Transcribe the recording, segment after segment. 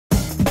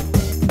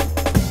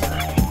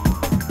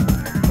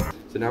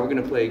now we're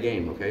gonna play a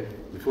game, okay?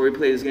 Before we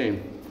play this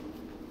game,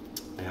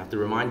 I have to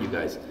remind you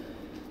guys,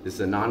 this is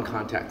a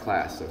non-contact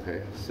class,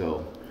 okay?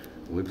 So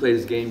when we play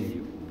this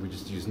game, we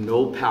just use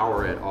no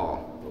power at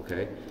all,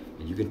 okay?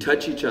 And you can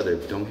touch each other,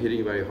 don't hit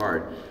anybody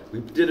hard.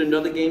 We did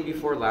another game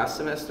before last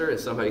semester and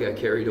somebody got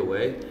carried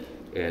away,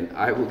 and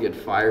I will get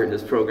fired.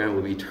 This program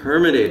will be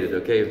terminated,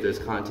 okay, if there's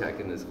contact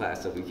in this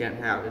class, so we can't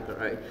have it, all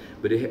right?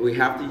 But we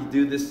have to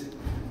do this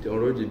in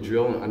order to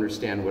drill and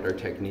understand what our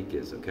technique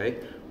is, okay?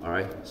 All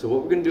right, so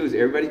what we're gonna do is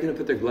everybody's gonna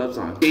put their gloves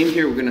on. Game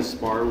here, we're gonna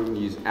spar, we're gonna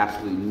use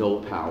absolutely no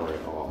power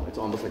at all. It's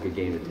almost like a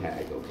game of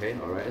tag, okay,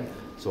 all right?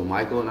 So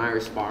Michael and I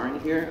are sparring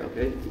here,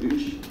 okay?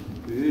 Good.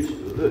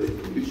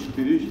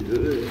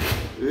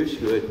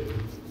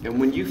 And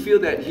when you feel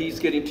that he's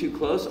getting too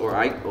close, or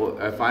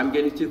if I'm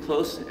getting too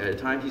close, at a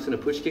time he's gonna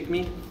push kick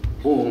me,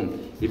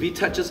 boom. If he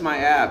touches my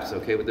abs,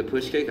 okay, with the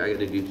push kick, I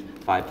gotta do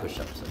 5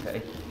 push-ups,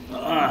 okay?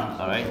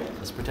 All right,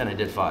 let's pretend I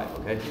did 5,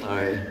 okay? All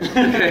right,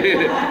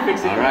 okay.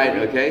 All right,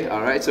 okay,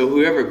 all right, so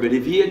whoever, but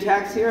if he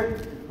attacks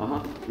here,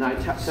 and I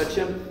touch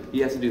him,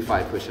 he has to do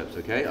 5 push-ups,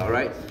 okay? All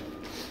right?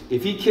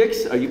 If he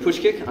kicks, you push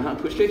kick,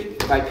 push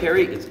kick. If I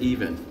parry, it's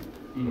even,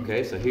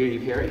 okay? So here you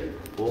parry,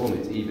 boom,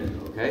 it's even,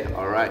 okay?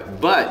 All right,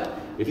 but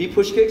if he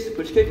push kicks,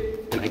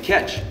 and I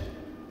catch,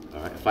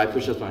 all right, 5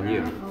 push-ups on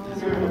you,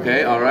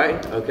 okay? All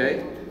right,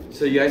 okay?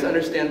 So you guys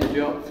understand the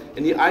drill?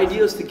 And the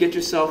idea is to get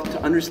yourself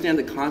to understand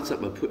the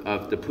concept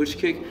of the push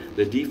kick,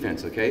 the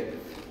defense, okay?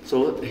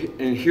 So,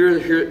 and here,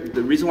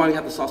 the reason why we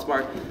have the soft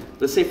spar,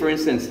 let's say for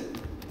instance,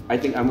 I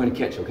think I'm gonna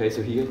catch, okay?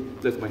 So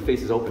look, my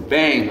face is open,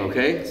 bang,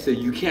 okay? So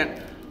you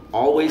can't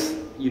always,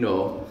 you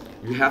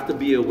have to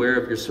be aware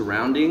of your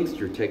surroundings,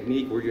 your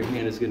technique, where your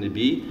hand is gonna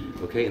be,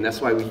 okay? And that's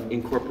why we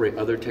incorporate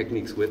other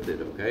techniques with it,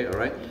 okay? All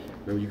right?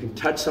 Remember, you can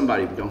touch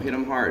somebody, but don't hit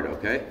them hard,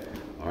 okay?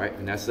 All right,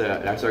 and that's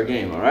our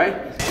game, all right?